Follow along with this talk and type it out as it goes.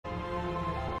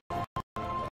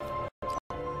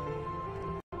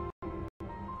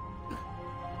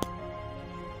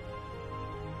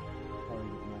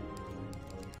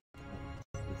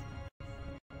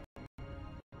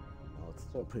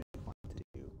still pretty fun to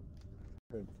do.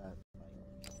 I heard that,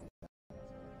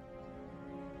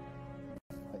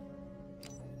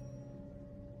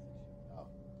 oh.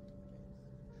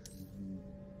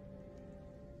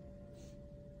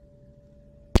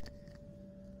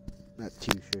 Not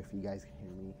too sure if you guys can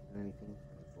hear me or anything.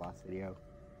 It's the last video,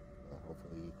 but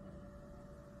hopefully you can.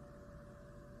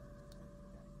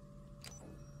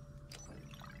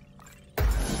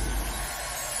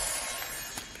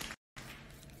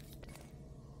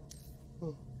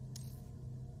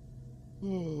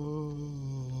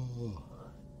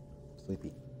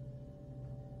 Sleepy.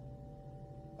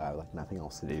 I have like nothing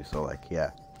else to do, so like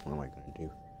yeah, what am I gonna do?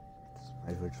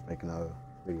 Might as well just make another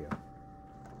video.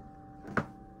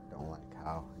 Don't like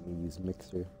how I need to use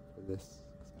Mixer for this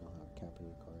because I don't have a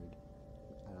capture card.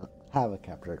 I don't have a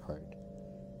capture card,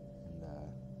 and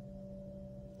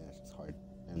yeah, it's just hard.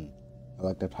 And I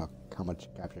like to talk how much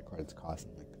capture cards cost,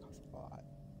 and like they cost a lot,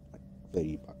 like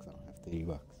 $30. I don't have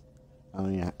 $30. I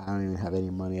don't even have any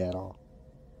money at all.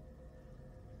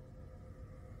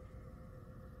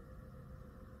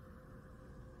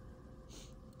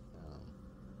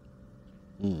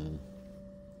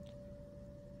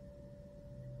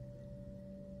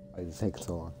 Why does it take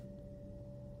so long?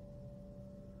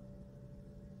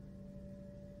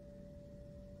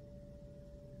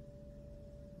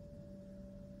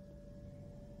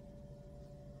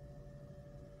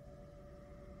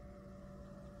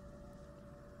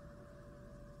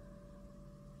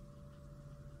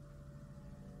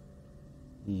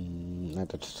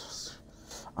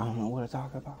 I don't know what to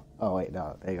talk about. Oh wait,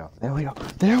 no, there you go. There we go.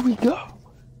 There we go.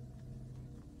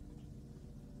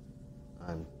 Yeah,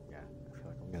 I feel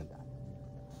like I'm gonna die.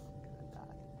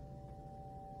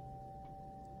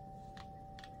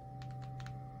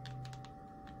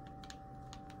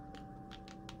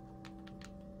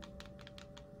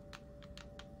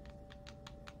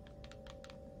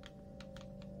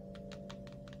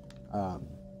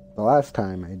 The last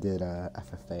time I did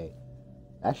FFA,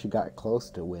 I actually got close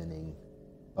to winning,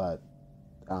 but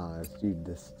this dude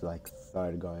just like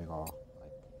started going all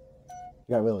like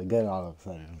he got really good all of a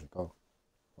sudden. I was like, oh.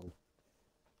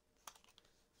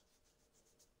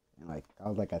 And like I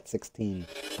was like at 16.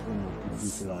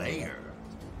 Slayer.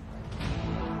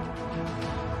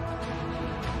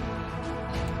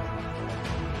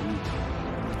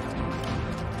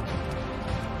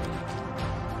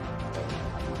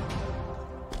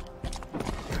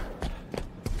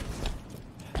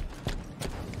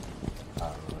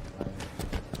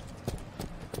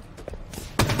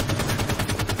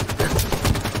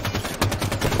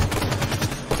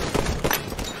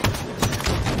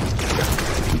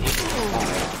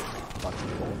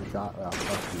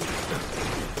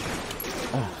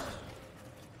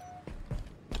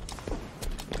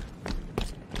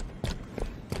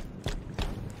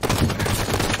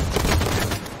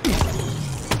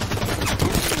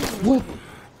 What?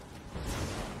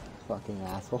 Fucking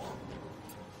asshole.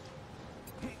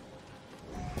 Okay,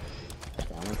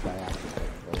 I'm gonna try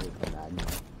actually to come back now.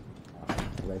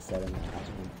 As I said in the last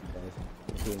one, you guys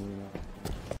hear me now.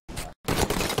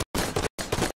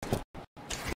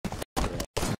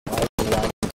 Why are you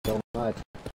lagging so much?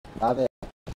 Stop it.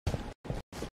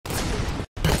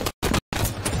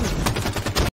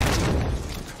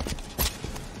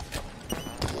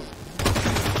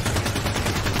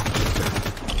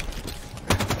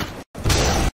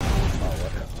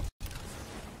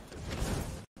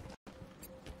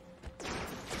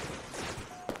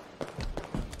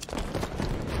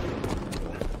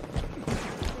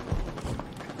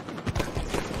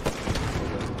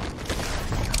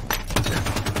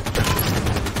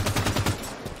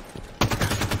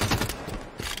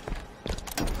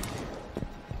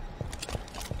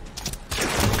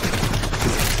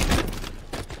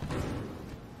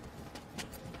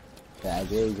 Yeah,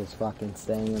 Jay just fucking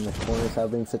staying in the corner,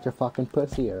 stop being such a fucking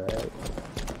pussy, alright?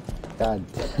 God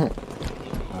damn.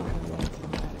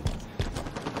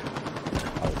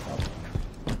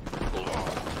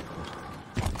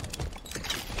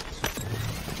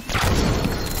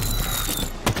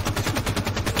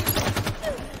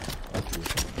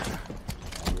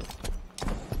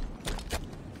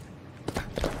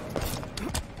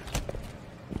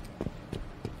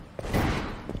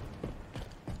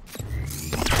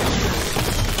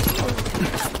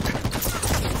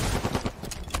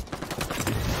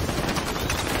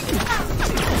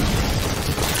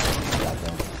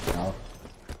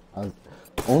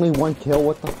 Only one kill,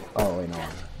 what the oh wait, no,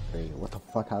 3. What the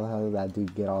fuck, how the hell did that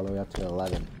dude get all the way up to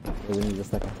 11? Wasn't he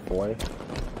just like a 4?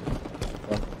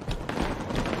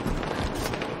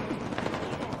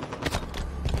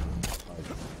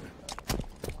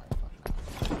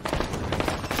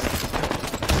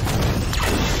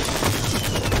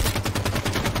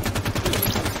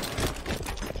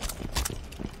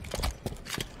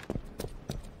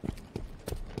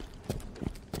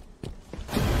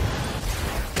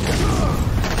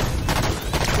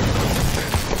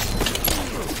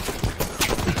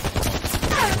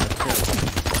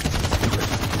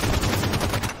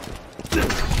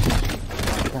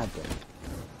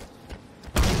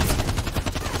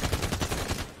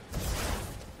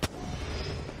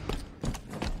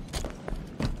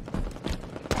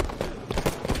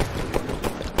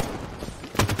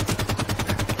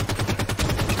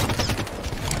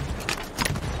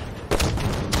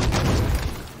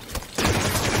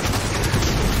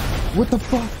 What the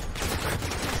fuck?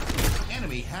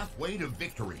 Enemy halfway to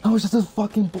victory. I was just a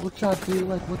fucking bullshot, dude.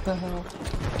 Like, what the hell?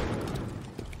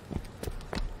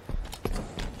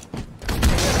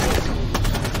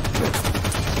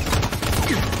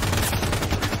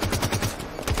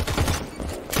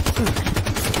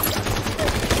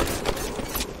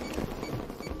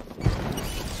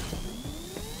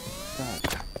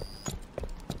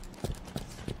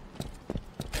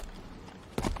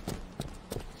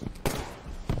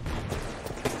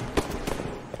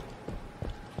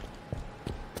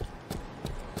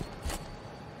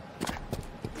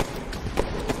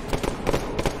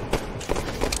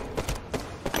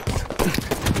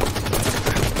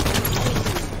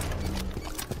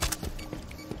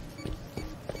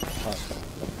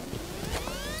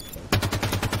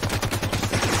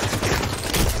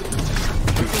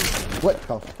 What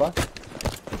the fuck?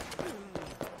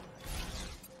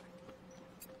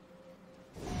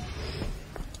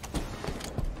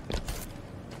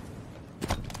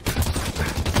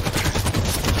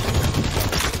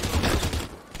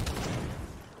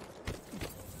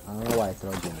 I don't know why I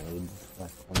throw grenades.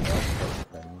 Like, on the outside,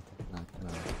 but I don't think it's not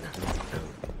gonna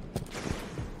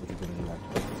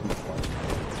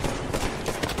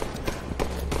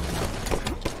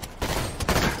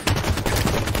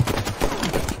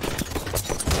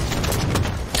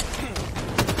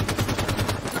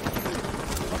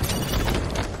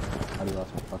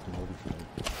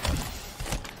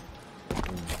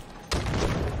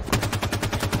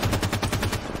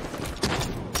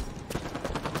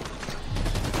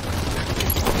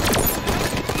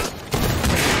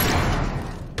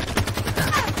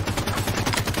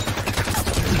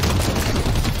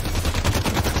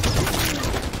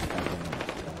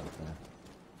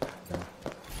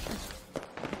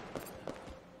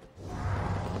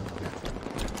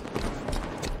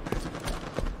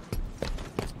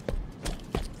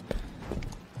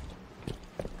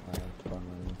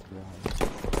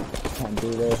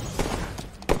do this.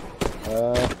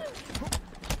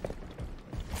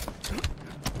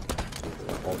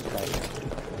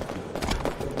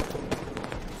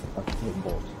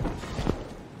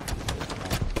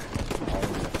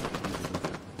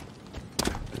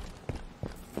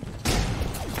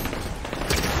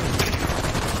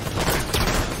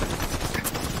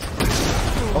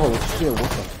 Oh shit, what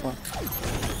the fuck?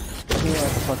 Isn't he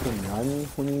like fucking nutty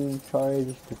when you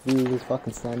charge? Because he was just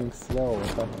fucking standing still. What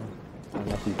the hell? I don't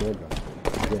know if he did, but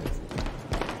he did.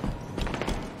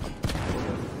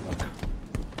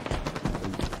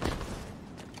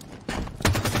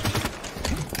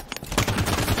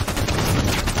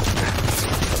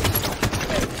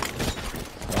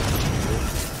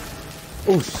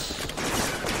 Oh shit.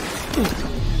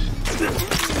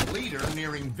 Leader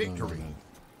nearing victory.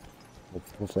 No.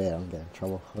 Hopefully I don't get in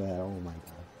trouble for that. Oh my god.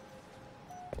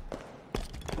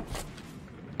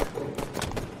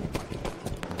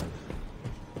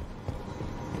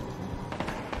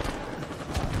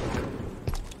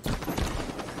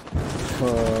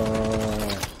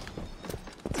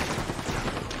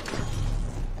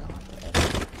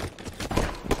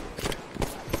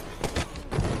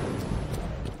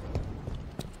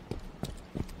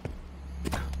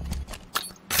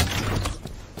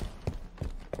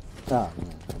 Oh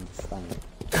man, I'm just fine.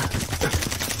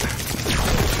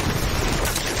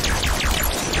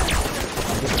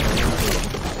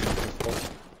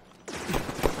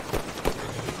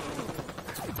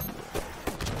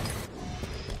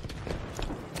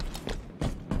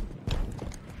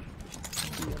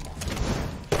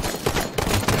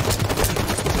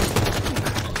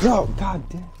 Yo, god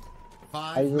damn.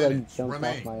 I like jumped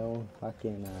off my own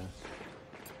fucking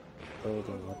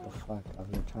building. What the fuck? I'm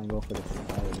gonna try and go for the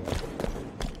side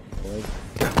here.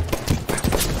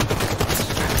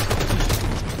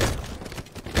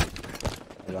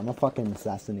 I'm gonna fucking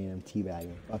assassinate him,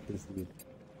 teabagging. Fuck this dude.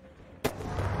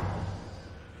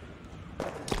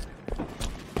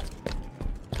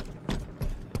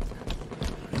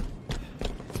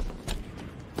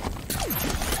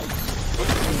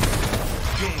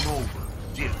 Game over.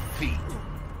 Defeat.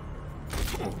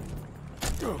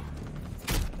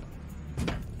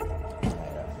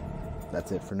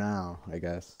 That's it for now, I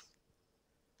guess.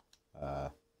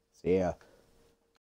 So yeah.